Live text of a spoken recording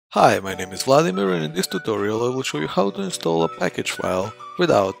Hi, my name is Vladimir, and in this tutorial I will show you how to install a package file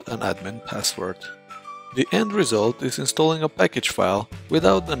without an admin password. The end result is installing a package file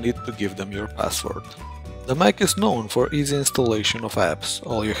without the need to give them your password. The Mac is known for easy installation of apps.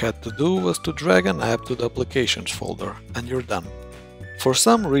 All you had to do was to drag an app to the Applications folder, and you're done. For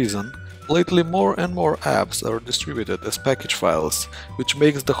some reason, lately more and more apps are distributed as package files, which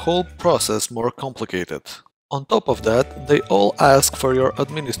makes the whole process more complicated. On top of that, they all ask for your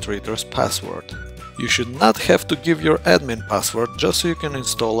administrator's password. You should not have to give your admin password just so you can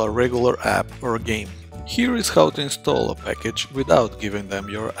install a regular app or game. Here is how to install a package without giving them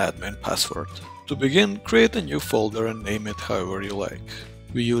your admin password. To begin, create a new folder and name it however you like.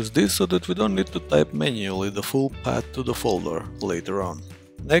 We use this so that we don't need to type manually the full path to the folder later on.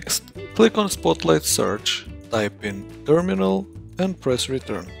 Next, click on Spotlight Search, type in terminal and press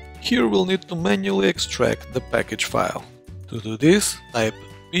return. Here we'll need to manually extract the package file. To do this, type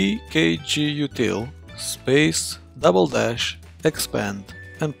pkgutil space --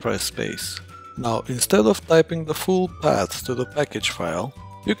 and press space. Now, instead of typing the full path to the package file,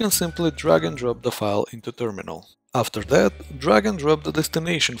 you can simply drag and drop the file into terminal. After that, drag and drop the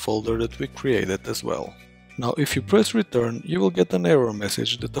destination folder that we created as well. Now, if you press return, you will get an error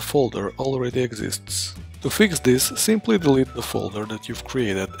message that the folder already exists. To fix this, simply delete the folder that you've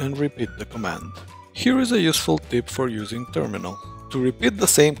created and repeat the command. Here is a useful tip for using terminal. To repeat the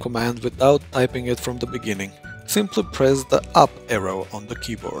same command without typing it from the beginning, simply press the up arrow on the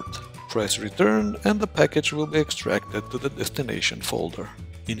keyboard. Press return and the package will be extracted to the destination folder.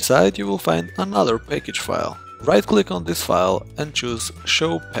 Inside you will find another package file. Right-click on this file and choose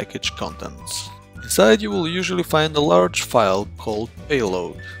Show Package Contents. Inside you will usually find a large file called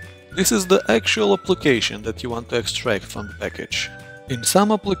Payload. This is the actual application that you want to extract from the package. In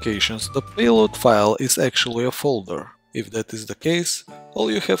some applications, the payload file is actually a folder. If that is the case, all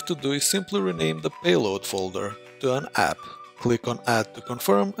you have to do is simply rename the payload folder to an app. Click on Add to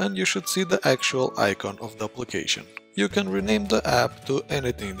confirm and you should see the actual icon of the application. You can rename the app to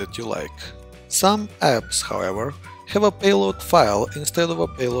anything that you like. Some apps, however, have a payload file instead of a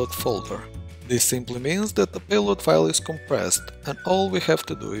payload folder. This simply means that the payload file is compressed and all we have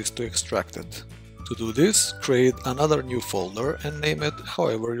to do is to extract it. To do this, create another new folder and name it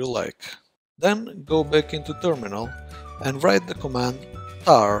however you like. Then go back into terminal and write the command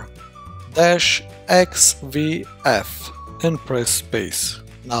tar-xvf and press space.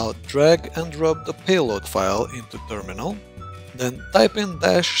 Now drag and drop the payload file into terminal, then type in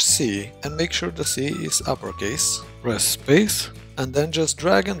 -c and make sure the C is uppercase, press space, and then just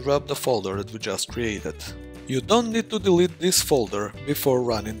drag and drop the folder that we just created. You don't need to delete this folder before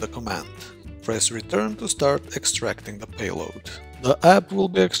running the command. Press return to start extracting the payload. The app will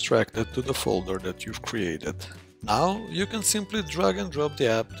be extracted to the folder that you've created. Now you can simply drag and drop the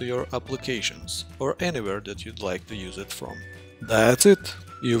app to your applications or anywhere that you'd like to use it from. That's it!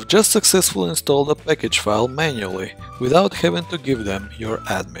 You've just successfully installed a package file manually without having to give them your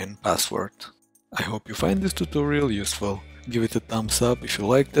admin password. I hope you find this tutorial useful. Give it a thumbs up if you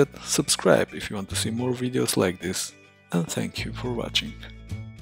liked it, subscribe if you want to see more videos like this, and thank you for watching.